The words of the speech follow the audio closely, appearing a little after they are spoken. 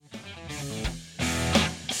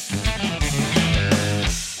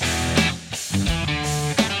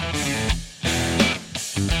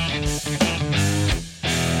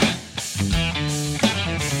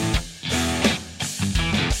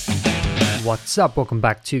What's up? Welcome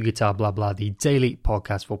back to Guitar Blah Blah, the daily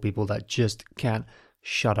podcast for people that just can't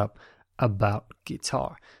shut up about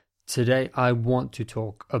guitar. Today, I want to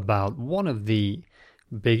talk about one of the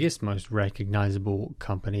biggest, most recognizable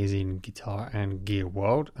companies in guitar and gear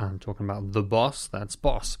world. I'm talking about the Boss. That's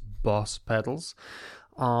Boss pedals.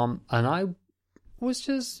 And I was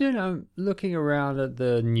just, looking around at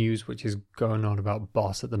the news which is going on about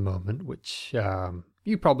Boss at the moment, which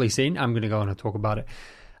you've probably seen. I'm going to go on and talk about it.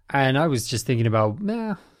 And I was just thinking about,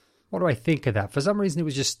 what do I think of that? For some reason, it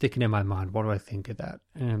was just sticking in my mind. What do I think of that?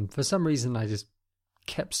 And for some reason, I just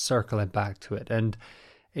kept circling back to it. And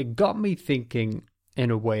it got me thinking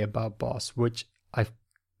in a way about Boss, which I've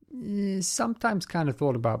sometimes kind of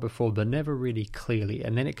thought about before, but never really clearly.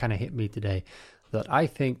 And then it kind of hit me today that I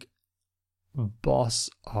think Boss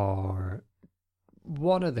are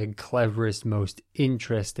one of the cleverest, most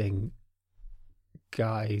interesting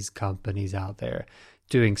companies out there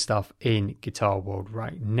doing stuff in guitar world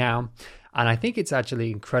right now. And I think it's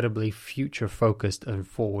actually incredibly future focused and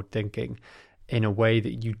forward thinking in a way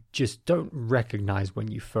that you just don't recognize when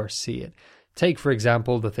you first see it. Take, for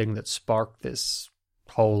example, the thing that sparked this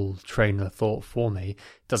whole train of thought for me.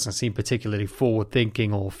 It doesn't seem particularly forward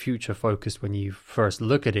thinking or future focused when you first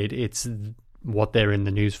look at it. It's what they're in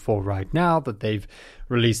the news for right now, that they've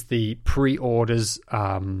released the pre-orders.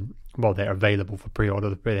 They're available for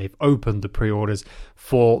pre-order. They've opened the pre-orders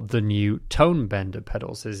for the new Tone Bender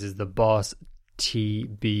pedals. This is the Boss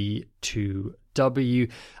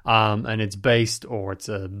TB2W, and it's based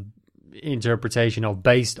on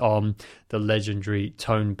the legendary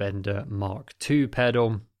Tone Bender Mark II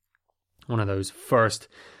pedal, one of those first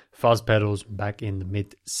fuzz pedals back in the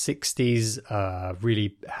mid-60s.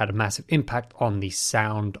 Really had a massive impact on the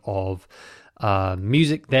sound of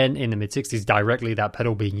music then in the mid-60s, directly that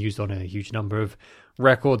pedal being used on a huge number of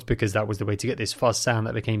records because that was the way to get this fuzz sound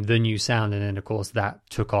that became the new sound. And then of course that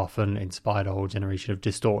took off and inspired a whole generation of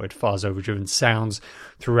distorted fuzz overdriven sounds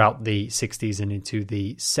throughout the 60s and into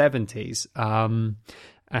the 70s, and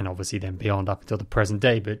obviously then beyond up until the present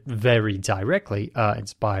day, but very directly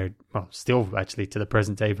inspired, still actually to the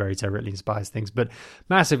present day very directly inspires things, but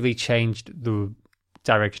massively changed the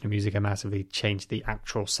direction of music and massively changed the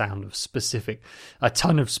actual sound of a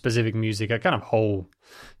ton of specific music, a kind of whole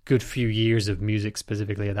good few years of music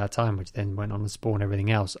specifically at that time, which then went on to spawn everything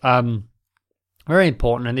else. Very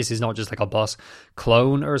important, and this is not just like a Boss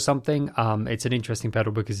clone or something. It's an interesting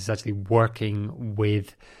pedal because it's actually working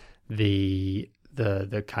with the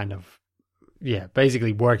kind of,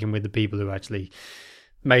 basically working with the people who actually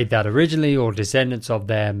made that originally or descendants of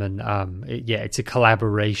them, and it's a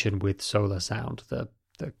collaboration with Solar Sound, the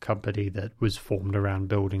company that was formed around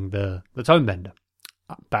building the Tone Bender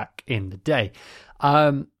back in the day.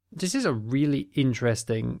 This is a really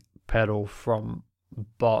interesting pedal from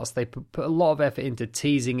Boss. They put a lot of effort into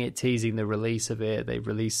teasing the release of it. They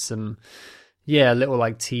released some little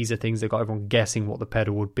like teaser things that got everyone guessing what the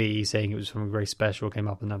pedal would be, saying it was something very special, came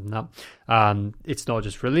up and up. It's not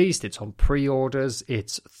just released, it's on pre-orders.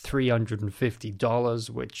 It's $350,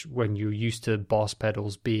 which when you're used to Boss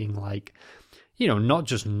pedals being like,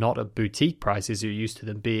 not at boutique prices, you're used to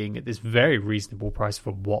them being at this very reasonable price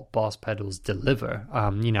for what Boss pedals deliver.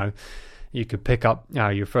 You could pick up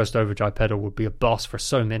your first overdrive pedal would be a Boss for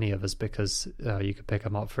so many of us because you could pick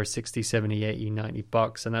them up for 60, 70, 80, 90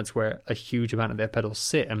 bucks. And that's where a huge amount of their pedals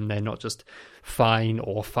sit. And they're not just fine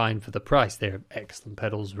for the price. They're excellent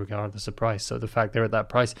pedals regardless of price. So the fact they're at that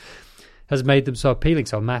price has made them so appealing.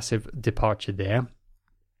 So a massive departure there.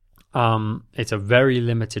 It's a very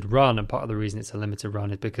limited run. And part of the reason it's a limited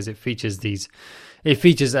run is because it features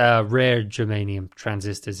rare germanium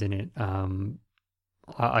transistors in it.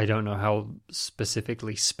 I don't know how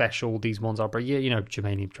specifically special these ones are, but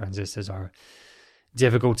germanium transistors are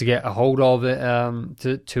difficult to get a hold of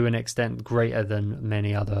it to an extent greater than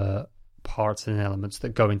many other parts and elements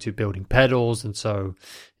that go into building pedals. And so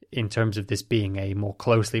in terms of this being a more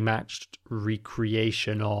closely matched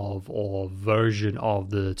recreation of or version of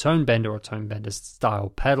the Tone Bender or Tone Bender style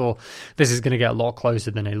pedal, this is going to get a lot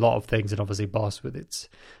closer than a lot of things. And obviously Boss, with its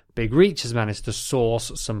big reach, has managed to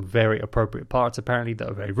source some very appropriate parts apparently that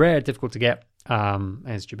are very rare, difficult to get,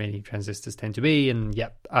 as germanium transistors tend to be. And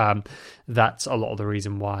that's a lot of the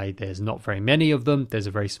reason why there's not very many of them. There's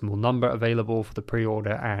a very small number available for the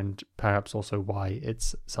pre-order, and perhaps also why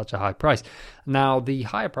it's such a high price. Now, the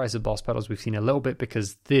higher price of Boss pedals we've seen a little bit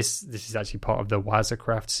because this is actually part of the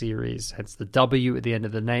Wazacraft series, hence the W at the end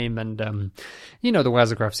of the name. And the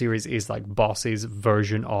Wazacraft series is like Boss's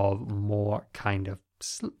version of more kind of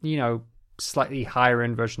slightly higher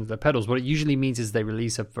end versions of the pedals. What it usually means is they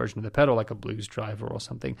release a version of the pedal like a Blues Driver or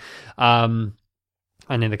something,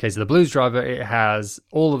 And in the case of the Blues Driver, it has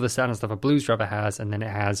all of the standard stuff a Blues Driver has, and then it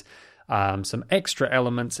has some extra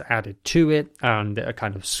elements added to it, and that are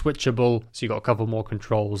kind of switchable. So you've got a couple more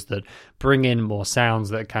controls that bring in more sounds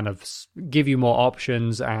that kind of give you more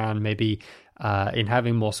options, and maybe in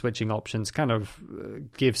having more switching options kind of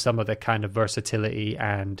give some of the kind of versatility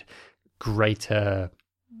and greater,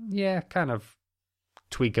 kind of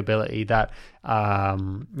tweakability that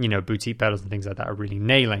boutique pedals and things like that are really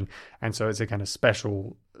nailing. And so it's a kind of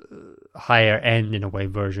special higher end in a way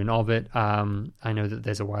version of it. I know that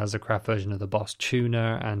there's a Wildcraft version of the Boss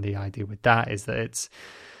Tuner, and the idea with that is that it's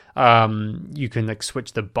you can like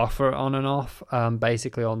switch the buffer on and off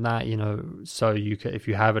basically on that, so you can, if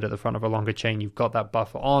you have it at the front of a longer chain, you've got that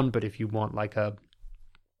buffer on. But if you want like a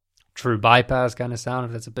true bypass kind of sound,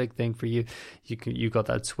 if that's a big thing for you, you've got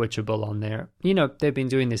that switchable on there. They've been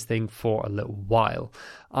doing this thing for a little while.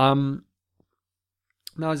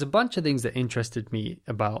 Now, there's a bunch of things that interested me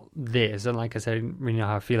about this, and like I said, I didn't really know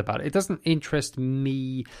how I feel about it. It doesn't interest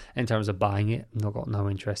me in terms of buying it. I've got no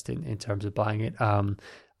interest in terms of buying it.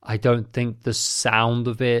 I don't think the sound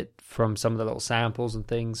of it from some of the little samples and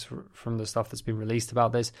things from the stuff that's been released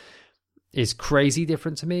about this is crazy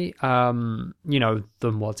different to me, than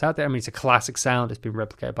what's out there. I mean, it's a classic sound. It's been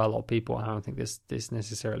replicated by a lot of people. I don't think this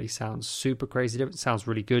necessarily sounds super crazy different. It sounds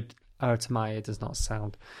really good to my ear. It does not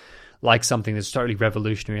sound like something that's totally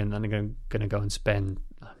revolutionary and then I'm going to go and spend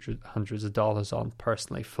hundreds of dollars on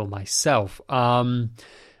personally for myself. And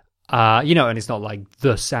it's not like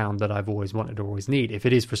the sound that I've always wanted or always need. If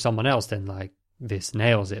it is for someone else, then like this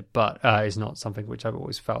nails it. But it's not something which I've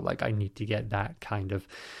always felt like I need to get that kind of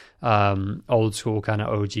old school kind of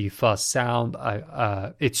OG fuzz sound.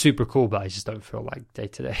 It's super cool, but I just don't feel like day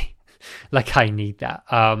to day like I need that.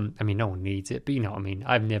 I mean, no one needs it, but you know what I mean.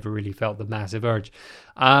 I've never really felt the massive urge.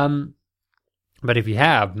 But if you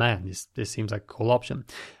have, man, this seems like a cool option.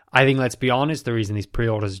 I think, let's be honest, the reason these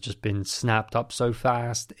pre-orders have just been snapped up so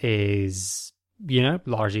fast is,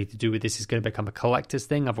 largely to do with this is going to become a collector's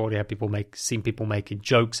thing. I've already had seen people making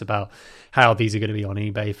jokes about how these are going to be on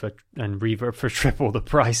eBay and Reverb for triple the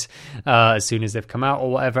price as soon as they've come out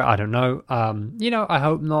or whatever. I don't know. I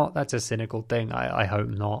hope not. That's a cynical thing. I hope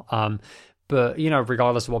not. But,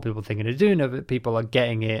 regardless of what people think they're doing of it, people are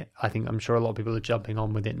getting it. I'm sure a lot of people are jumping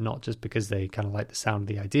on with it, not just because they kind of like the sound of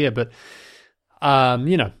the idea, but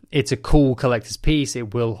it's a cool collector's piece.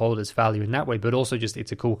 It will hold its value in that way, but also just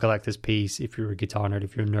it's a cool collector's piece if you're a guitar nerd,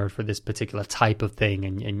 if you're a nerd for this particular type of thing,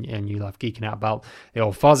 and you love geeking out about the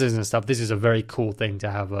old fuzzes and stuff. This is a very cool thing to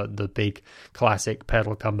have the big classic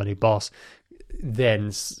pedal company Boss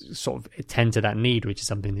then sort of tend to that need, which is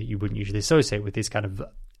something that you wouldn't usually associate with this kind of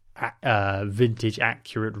vintage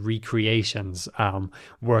accurate recreations,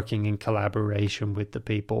 working in collaboration with the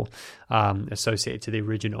people associated to the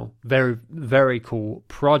original. Very, very cool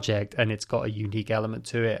project, and it's got a unique element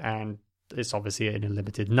to it, and it's obviously in a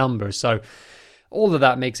limited number, so all of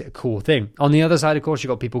that makes it a cool thing. On the other side, of course, you've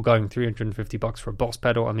got people going $350 for a Boss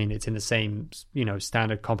pedal. I mean, it's in the same,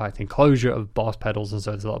 standard compact enclosure of Boss pedals, and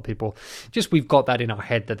so there's a lot of people we've got that in our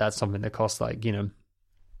head that that's something that costs like,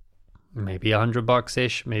 maybe $100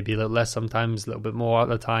 ish, maybe a little less sometimes, a little bit more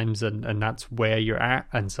other times, and that's where you're at.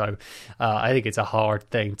 And so I think it's a hard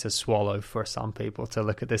thing to swallow for some people to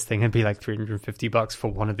look at this thing and be like $350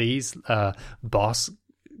 for one of these Boss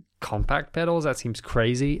compact pedals. That seems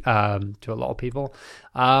crazy to a lot of people.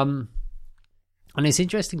 And it's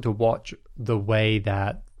interesting to watch the way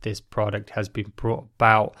that this product has been brought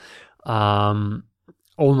about,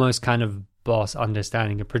 almost kind of Boss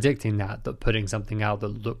understanding and predicting that putting something out that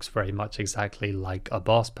looks very much exactly like a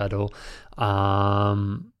Boss pedal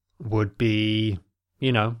would be,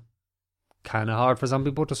 kind of hard for some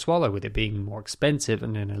people to swallow, with it being more expensive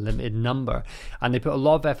and in a limited number. And they put a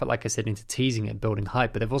lot of effort, like I said, into teasing it, building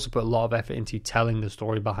hype, but they've also put a lot of effort into telling the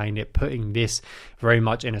story behind it, putting this very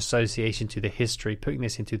much in association to the history, putting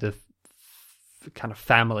this into the kind of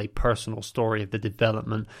family personal story of the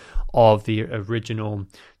development of the original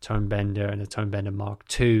Tonebender and the Tonebender Mark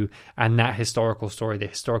II, and that historical story, the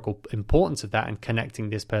historical importance of that, and connecting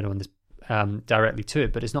this pedal and this directly to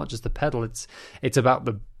it. But it's not just the pedal, it's about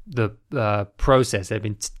the process. They've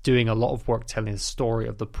been doing a lot of work telling the story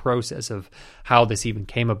of the process of how this even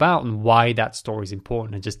came about and why that story is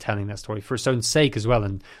important, and just telling that story for its own sake as well,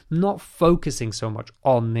 and not focusing so much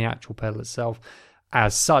on the actual pedal itself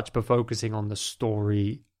as such, but focusing on the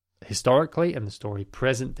story historically and the story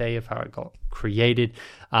present day of how it got created,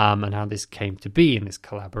 and how this came to be in this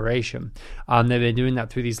collaboration. They've been doing that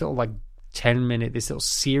through these little 10-minute, this little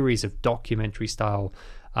series of documentary style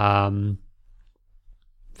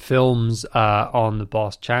films on the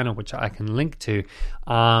Boss channel, which I can link to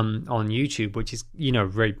on YouTube, which is,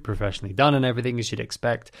 very professionally done and everything you should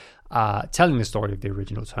expect, telling the story of the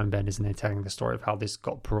original Tonebenders and then telling the story of how this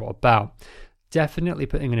got brought about. Definitely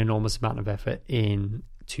putting an enormous amount of effort in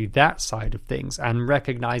to that side of things, and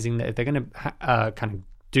recognizing that if they're going to kind of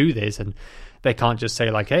do this, and they can't just say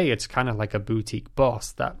like, hey, it's kind of like a boutique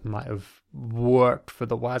Boss that might have worked for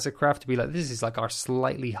the Wazacraft to be like, this is like our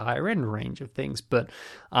slightly higher end range of things, but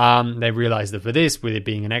they realized that for this, with it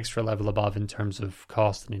being an extra level above in terms of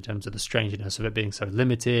cost and in terms of the strangeness of it being so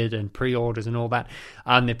limited and pre-orders and all that,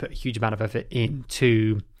 they put a huge amount of effort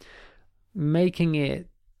into making it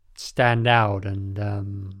stand out, and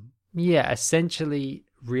essentially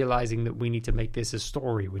realizing that we need to make this a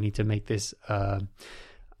story, we need to make this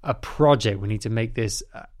a project, we need to make this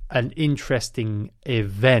an interesting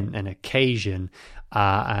event, an occasion,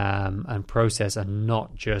 and process, and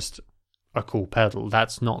not just a cool pedal.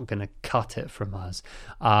 That's not going to cut it from us.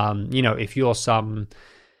 If you're some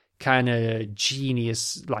kind of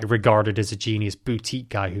genius, like regarded as a genius boutique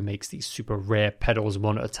guy who makes these super rare pedals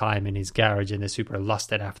one at a time in his garage and they're super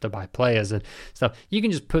lusted after by players and stuff, you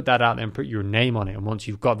can just put that out there and put your name on it. And once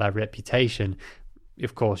you've got that reputation,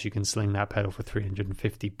 of course, you can sling that pedal for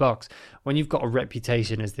 $350. When you've got a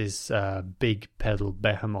reputation as this big pedal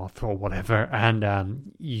behemoth or whatever,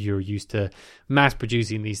 and you're used to mass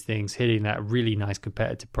producing these things, hitting that really nice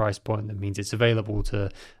competitive price point, that means it's available to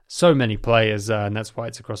so many players, and that's why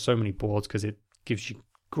it's across so many boards, because it gives you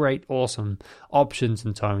great, awesome options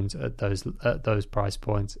and tones at those price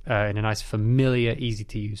points in a nice, familiar, easy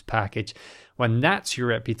to use package. When that's your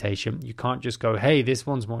reputation, you can't just go, hey, this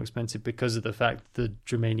one's more expensive because of the fact that the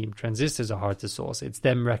germanium transistors are hard to source. It's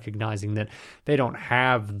them recognizing that they don't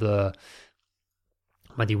have the,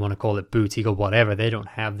 whether you want to call it boutique or whatever, they don't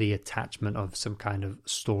have the attachment of some kind of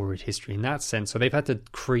storied history in that sense. So they've had to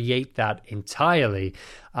create that entirely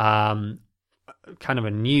kind of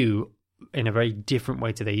anew, in a very different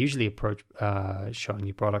way to they usually approach showing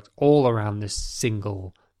you products, all around this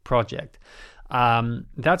single project.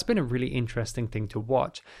 That's been a really interesting thing to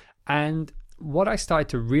watch. And what I started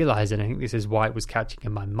to realize, and I think this is why it was catching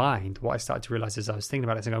in my mind, what I started to realize as I was thinking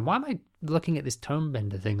about it, and going, why am I looking at this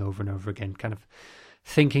Tonebender thing over and over again, kind of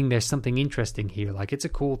thinking there's something interesting here, like it's a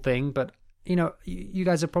cool thing, but you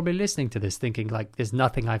guys are probably listening to this thinking like there's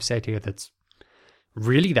nothing I've said here that's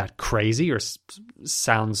really that crazy or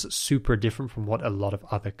sounds super different from what a lot of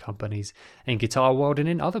other companies in Guitar World and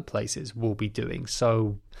in other places will be doing.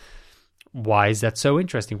 So why is that so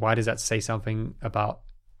interesting? Why does that say something about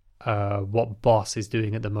what Boss is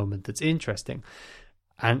doing at the moment that's interesting?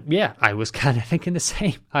 And yeah, I was kind of thinking the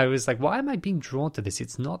same. I was like, why am I being drawn to this?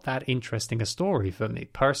 It's not that interesting a story for me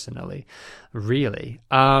personally, really.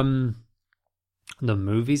 The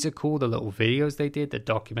movies are cool, the little videos they did, the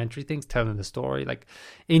documentary things telling the story, like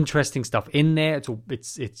interesting stuff in there.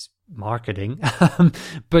 It's marketing,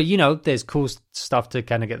 but there's cool stuff to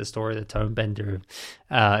kind of get the story of the Tonebender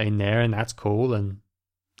in there, and that's cool. And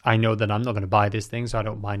I know that I'm not going to buy this thing, so I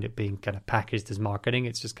don't mind it being kind of packaged as marketing.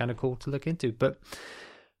 It's just kind of cool to look into. But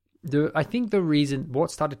I think the reason,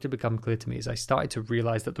 what started to become clear to me is I started to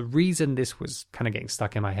realize that the reason this was kind of getting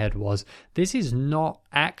stuck in my head was this is not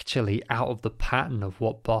actually out of the pattern of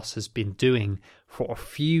what Boss has been doing for a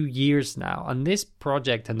few years now. And this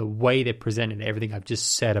project and the way they presented everything I've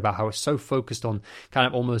just said about how it's so focused on kind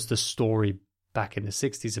of almost the story back in the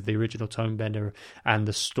 60s of the original Tonebender and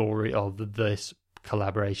the story of this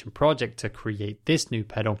collaboration project to create this new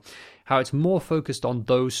pedal, how it's more focused on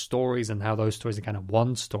those stories and how those stories are kind of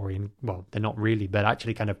one story, and well, they're not really, but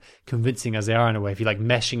actually kind of convincing as they are in a way, if you like,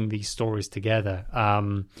 meshing these stories together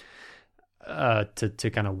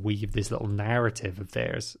to kind of weave this little narrative of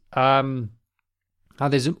theirs. Now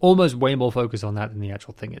there's almost way more focus on that than the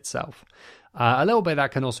actual thing itself. A little bit of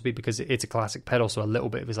that can also be because it's a classic pedal, so a little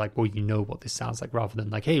bit of it's like, well, what this sounds like, rather than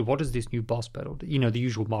like, hey, what is this new Boss pedal? The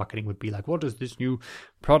usual marketing would be like, what does this new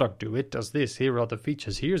product do? It does this. Here are the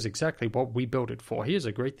features. Here's exactly what we built it for. Here's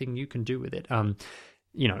a great thing you can do with it.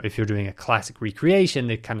 If you're doing a classic recreation,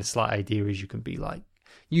 the kind of slight idea is you can be like,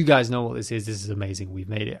 you guys know what this is. This is amazing. We've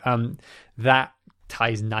made it. That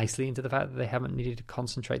ties nicely into the fact that they haven't needed to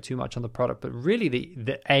concentrate too much on the product, but really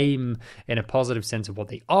the aim in a positive sense of what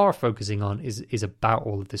they are focusing on is about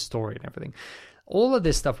all of this story and everything. All of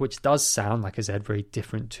this stuff, which does sound, like I said, very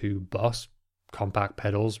different to Boss, compact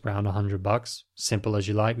pedals, around $100, simple as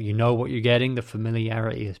you like, you know what you're getting, the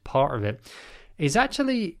familiarity is part of it, is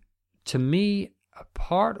actually, to me, a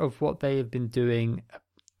part of what they have been doing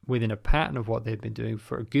within a pattern of what they've been doing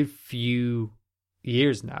for a good few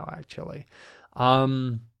years now, actually.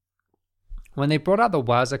 when they brought out the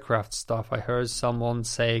Wazacraft stuff, I heard someone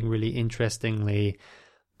saying really interestingly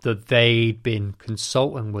that they'd been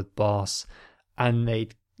consulting with Boss and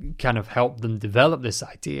they'd kind of helped them develop this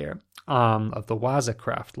idea of the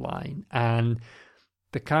Wazacraft line. And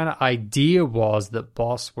the kind of idea was that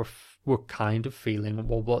Boss were kind of feeling,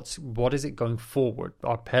 well, what is it going forward?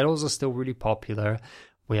 Our pedals are still really popular.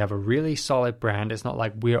 We have a really solid brand. It's not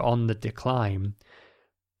like we're on the decline.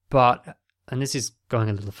 But, and this is going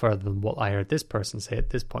a little further than what I heard this person say at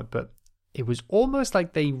this point, but it was almost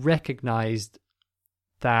like they recognized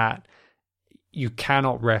that you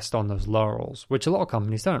cannot rest on those laurels, which a lot of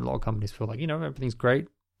companies don't. A lot of companies feel like, everything's great.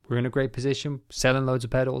 We're in a great position, selling loads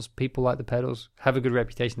of pedals. People like the pedals, have a good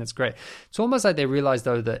reputation. That's great. It's almost like they realized,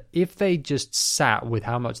 though, that if they just sat with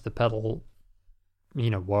how much the pedal,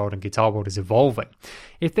 world and guitar world is evolving,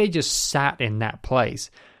 if they just sat in that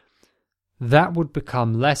place, that would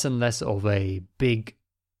become less and less of a big,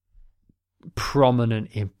 prominent,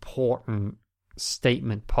 important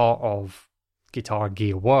statement part of guitar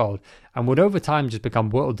gear world, and would over time just become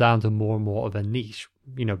whittled down to more and more of a niche.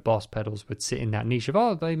 Boss pedals would sit in that niche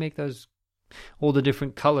of, they make those, all the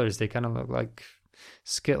different colors, they kind of look like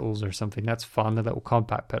Skittles or something. That's fun. The little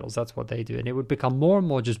compact pedals, that's what they do. And it would become more and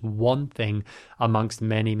more just one thing amongst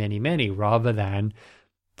many, many, many, rather than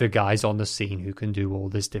the guys on the scene who can do all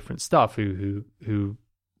this different stuff, who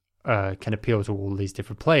can appeal to all these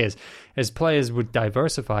different players. As players would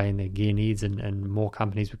diversify in their gear needs and more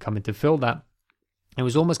companies would come in to fill that, it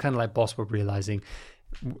was almost kind of like Boss were realizing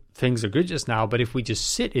things are good just now, but if we just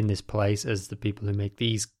sit in this place as the people who make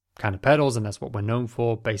these kind of pedals, and that's what we're known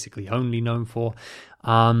for, basically only known for,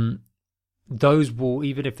 those will,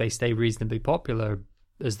 even if they stay reasonably popular,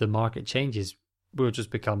 as the market changes, will just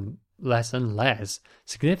become less and less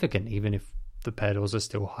significant, even if the pedals are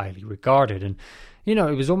still highly regarded. And it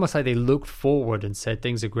was almost like they looked forward and said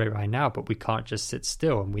things are great right now, but we can't just sit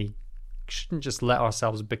still, and we shouldn't just let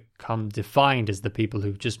ourselves become defined as the people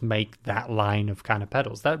who just make that line of kind of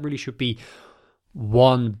pedals. That really should be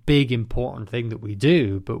one big important thing that we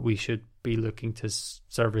do, but we should be looking to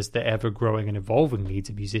service the ever-growing and evolving needs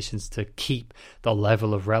of musicians to keep the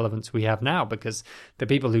level of relevance we have now, because the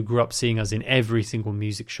people who grew up seeing us in every single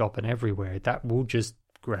music shop and everywhere, that will just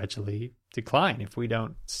gradually decline if we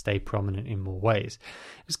don't stay prominent in more ways.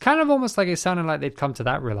 It was kind of almost like it sounded like they'd come to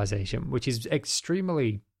that realization, which is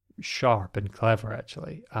extremely sharp and clever,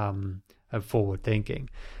 actually, and forward thinking,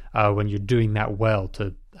 when you're doing that well,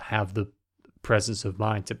 to have the presence of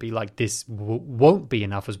mind to be like, this won't be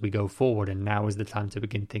enough as we go forward, and now is the time to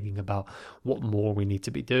begin thinking about what more we need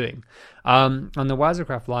to be doing. And the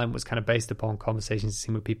Wazacraft line was kind of based upon conversations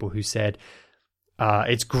with people who said,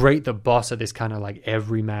 it's great that Boss are this kind of like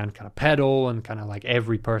everyman kind of pedal, and kind of like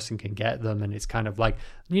every person can get them, and it's kind of like,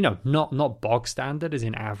 not bog standard as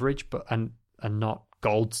in average, but and not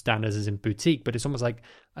gold standards as in boutique, but it's almost like,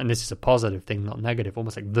 and this is a positive thing, not negative,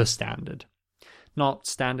 almost like the standard. Not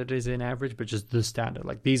standard as in average, but just the standard.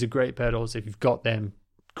 Like, these are great pedals. If you've got them,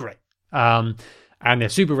 great. And they're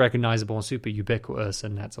super recognizable and super ubiquitous,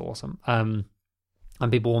 and that's awesome. And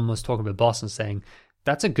people almost talking about Boss and saying,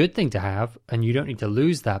 that's a good thing to have, and you don't need to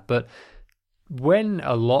lose that. But when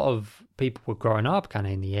a lot of people were growing up kind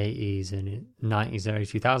of in the 80s and 90s and early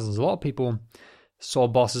 2000s, a lot of people saw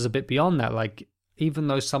Boss as a bit beyond that. Like, even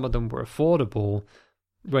though some of them were affordable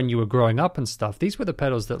when you were growing up and stuff, these were the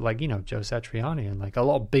pedals that, like, Joe Satriani and like a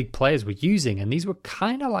lot of big players were using. And these were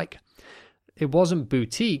kind of like, it wasn't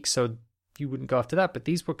boutique, so you wouldn't go after that, but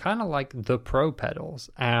these were kind of like the pro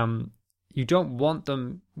pedals. You don't want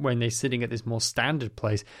them, when they're sitting at this more standard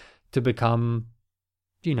place, to become,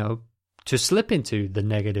 to slip into the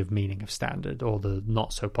negative meaning of standard or the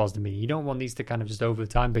not so positive meaning. You don't want these to kind of just over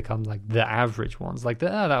time become like the average ones, like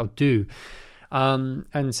that'll do. And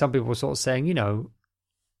some people were sort of saying,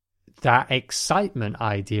 that excitement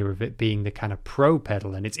idea of it being the kind of pro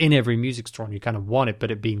pedal, and it's in every music store and you kind of want it,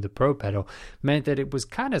 but it being the pro pedal, meant that it was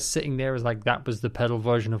kind of sitting there as like, that was the pedal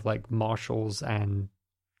version of like Marshalls and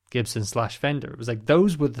Gibson / Fender. It was like,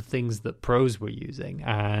 those were the things that pros were using.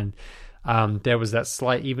 And there was that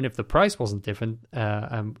slight, even if the price wasn't different,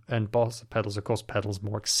 and Boss pedals, of course, pedals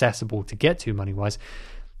more accessible to get to money wise,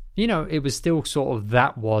 it was still sort of,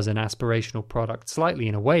 that was an aspirational product, slightly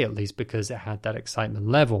in a way at least, because it had that excitement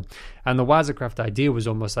level. And the Wazacraft idea was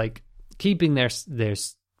almost like keeping their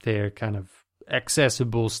kind of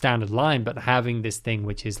accessible standard line, but having this thing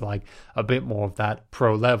which is like a bit more of that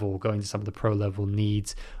pro level, going to some of the pro level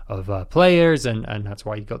needs of players, and that's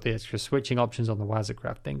why you got the extra switching options on the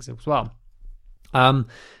Wazacraft things as well.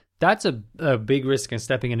 that's a big risk in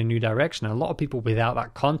stepping in a new direction. And a lot of people without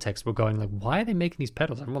that context were going like, why are they making these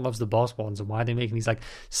pedals? Everyone loves the Boss ones, and why are they making these like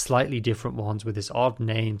slightly different ones with this odd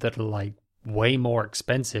name that are like way more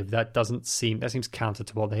expensive? That seems counter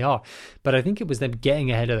to what they are. But I think it was them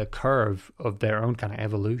getting ahead of the curve of their own kind of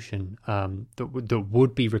evolution that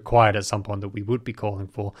would be required at some point, that we would be calling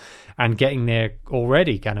for, and getting there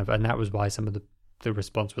already kind of. And that was why some of the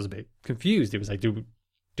response was a bit confused. It was like, do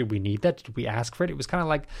we need that? Did we ask for it? It was kind of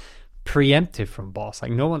like preemptive from Boss.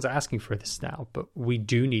 Like, no one's asking for this now, but we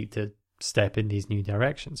do need to step in these new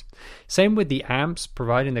directions. Same with the amps.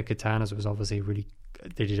 Providing the Katanas was obviously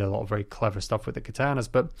they did a lot of very clever stuff with the Katanas,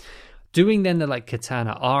 but doing then the like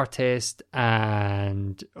Katana Artist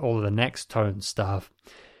and all of the Next Tone stuff,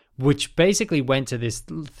 which basically went to this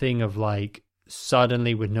thing of like,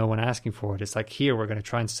 suddenly with no one asking for it, it's like, here, we're going to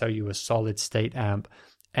try and sell you a solid state amp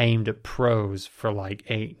aimed at pros for like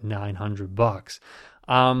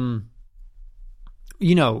 $800-900.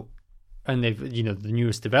 And they've, the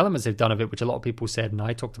newest developments they've done of it, which a lot of people said, and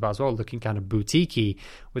I talked about as well, looking kind of boutiquey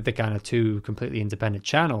with the kind of two completely independent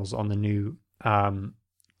channels on the new kind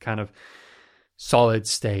of solid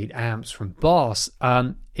state amps from Boss.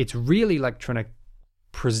 It's really like trying to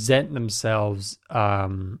present themselves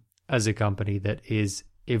as a company that is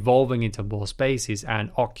evolving into more spaces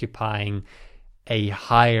and occupying a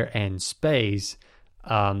higher end space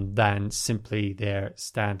than simply their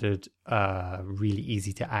standard, really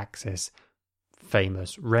easy to access,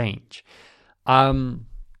 famous range.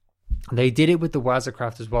 They did it with the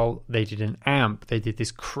Wazacraft as well. They did an amp. They did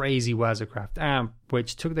this crazy Wazacraft amp,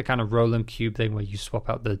 which took the kind of Roland Cube thing where you swap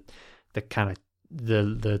out the kind of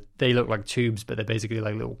they look like tubes, but they're basically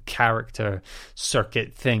like little character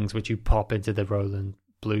circuit things which you pop into the Roland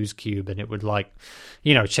Blues Cube, and it would like,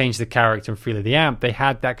 change the character and feel of the amp. They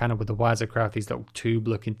had that kind of with the Wazacraft, these little tube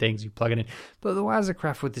looking things you plug it in. But the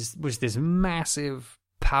Wazacraft was this massive,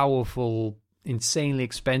 powerful, insanely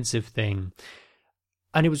expensive thing.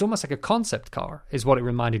 And it was almost like a concept car, is what it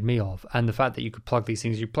reminded me of. And the fact that you could plug these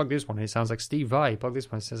things, you plug this one, and it sounds like Steve Vai. You plug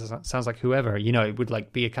this one, it sounds like whoever. It would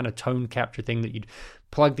like be a kind of tone capture thing that you'd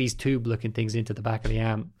plug these tube-looking things into the back of the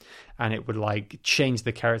amp, and it would like change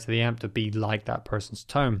the character of the amp to be like that person's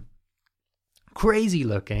tone. Crazy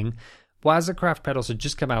looking. Wazacraft pedals had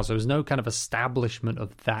just come out, so there was no kind of establishment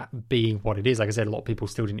of that being what it is. Like I said, a lot of people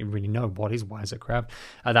still didn't even really know what is Wazacraft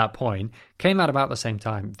at that point. Came out about the same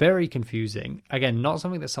time. Very confusing. Again, not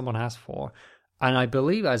something that someone asked for. And I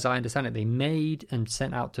believe, as I understand it, they made and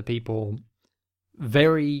sent out to people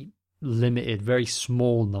very limited, very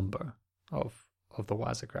small number of the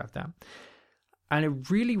Wazacraft amp. And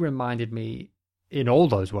it really reminded me, in all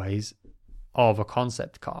those ways, of a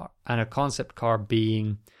concept car. And a concept car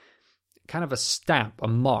being kind of a stamp, a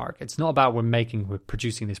mark. It's not about we're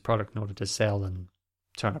producing this product in order to sell and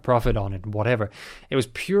turn a profit on it and whatever. It was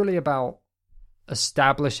purely about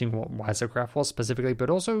establishing what Wazacraft was specifically, but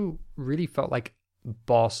also really felt like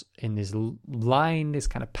Boss in this line, this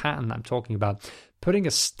kind of pattern that I'm talking about, putting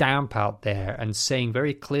a stamp out there and saying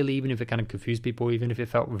very clearly, even if it kind of confused people, even if it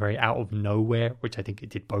felt very out of nowhere, which I think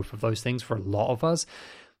it did both of those things for a lot of us,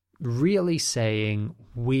 really saying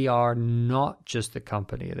we are not just a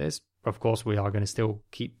company of this. Of course, we are going to still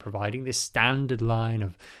keep providing this standard line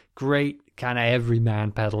of great kind of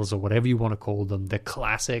everyman pedals, or whatever you want to call them, the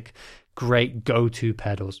classic great go-to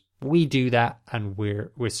pedals. We do that, and we're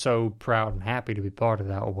so proud and happy to be part of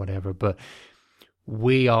that or whatever. But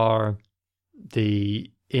we are the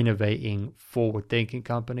innovating, forward-thinking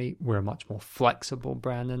company. We're a much more flexible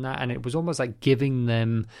brand than that. And it was almost like giving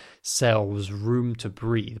themselves room to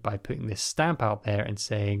breathe by putting this stamp out there and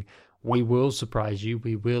saying, we will surprise you,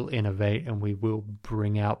 we will innovate, and we will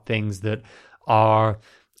bring out things that are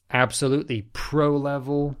absolutely pro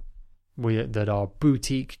level, that are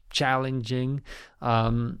boutique challenging,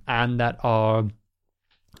 and that are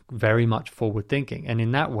very much forward thinking. And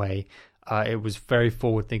in that way, it was very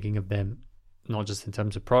forward thinking of them, not just in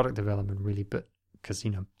terms of product development really, but because,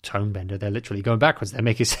 Tonebender, they're literally going backwards. They're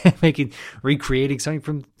recreating something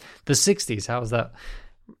from the 60s. How is that?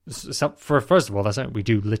 So first of all, that's something we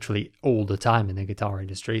do literally all the time in the guitar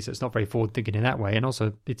industry, so it's not very forward thinking in that way, and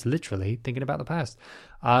also it's literally thinking about the past.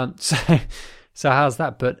 So how's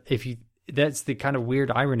that? But that's the kind of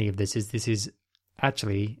weird irony of this is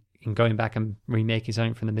actually, in going back and remaking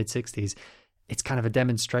something from the mid 60s, it's kind of a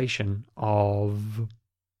demonstration of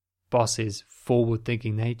Boss's forward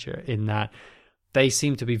thinking nature, in that they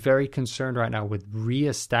seem to be very concerned right now with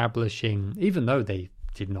re-establishing, even though they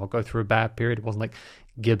did not go through a bad period. It wasn't like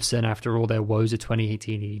Gibson, after all their woes of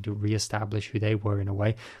 2018, needed to re-establish who they were in a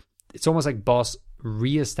way. It's almost like Boss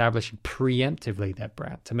re-establishing preemptively their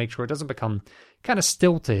brand to make sure it doesn't become kind of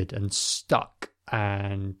stilted and stuck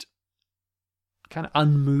and kind of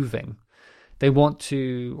unmoving. They want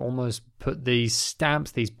to almost put these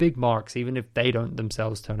stamps, these big marks, even if they don't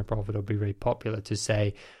themselves turn a profit or be very popular, to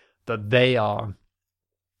say that they are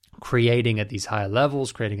creating at these higher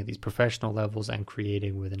levels, creating at these professional levels, and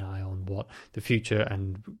creating with an eye on what the future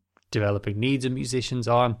and developing needs of musicians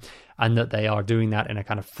are, and that they are doing that in a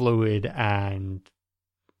kind of fluid and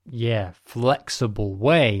flexible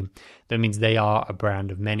way. That means they are a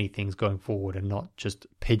brand of many things going forward and not just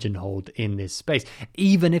pigeonholed in this space,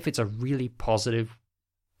 even if it's a really positive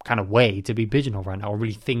kind of way to be pigeonholed right now, or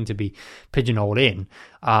really thing to be pigeonholed in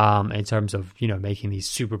terms of, making these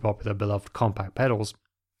super popular, beloved compact pedals.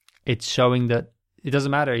 It's showing that it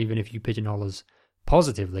doesn't matter even if you pigeonhole us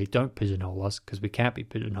positively. Don't pigeonhole us, because we can't be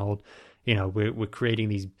pigeonholed. We're creating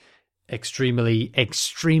these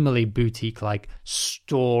extremely boutique-like,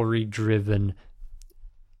 story-driven,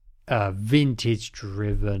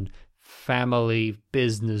 vintage-driven, family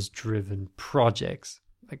business-driven projects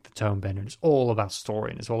like the Tone Bender. It's all about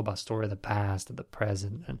story, and it's all about story of the past and the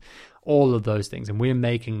present and all of those things. And we're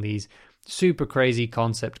making these super crazy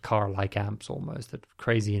concept car-like amps, almost, that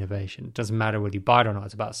crazy innovation. It doesn't matter whether you buy it or not,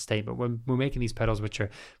 it's about a statement. We're making these pedals which are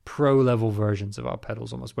pro-level versions of our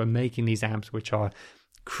pedals almost. We're making these amps which are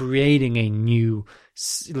creating a new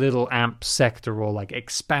little amp sector, or like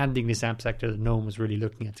expanding this amp sector that no one was really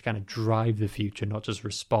looking at, to kind of drive the future, not just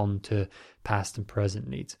respond to past and present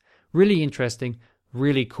needs. Really interesting,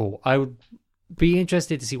 really cool. I would be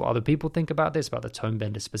interested to see what other people think about this, about the Tone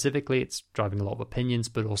Bender specifically. It's driving a lot of opinions,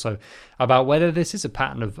 but also about whether this is a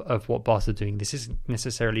pattern of what Boss are doing. This isn't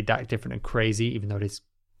necessarily that different and crazy, even though it is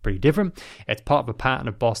pretty different. It's part of a pattern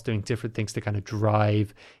of Boss doing different things to kind of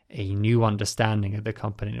drive a new understanding of the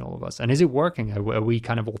company and all of us. And is it working? Are we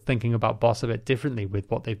kind of all thinking about Boss a bit differently with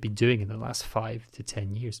what they've been doing in the last 5 to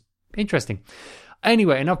 10 years? Interesting.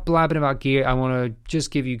 Anyway, enough blabbing about gear. I want to just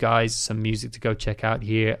give you guys some music to go check out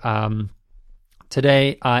here.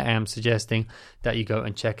 Today, I am suggesting that you go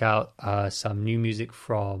and check out some new music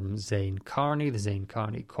from Zane Carney, the Zane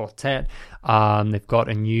Carney Quartet. They've got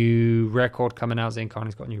a new record coming out. Zane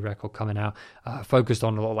Carney's got a new record coming out, focused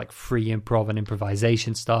on a lot of like free improv and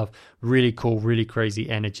improvisation stuff. Really cool, really crazy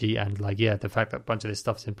energy. And the fact that a bunch of this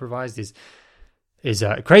stuff's improvised is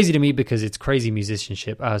crazy to me, because it's crazy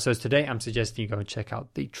musicianship. So today I'm suggesting you go and check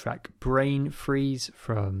out the track Brain Freeze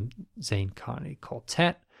from Zane Carney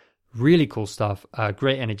Quartet. Really cool stuff,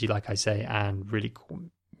 great energy, like I say, and really cool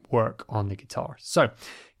work on the guitar. So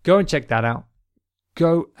go and check that out.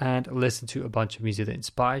 Go and listen to a bunch of music that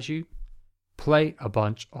inspires you. Play a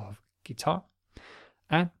bunch of guitar.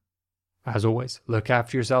 And as always, look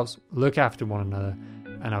after yourselves, look after one another,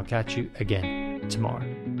 and I'll catch you again tomorrow.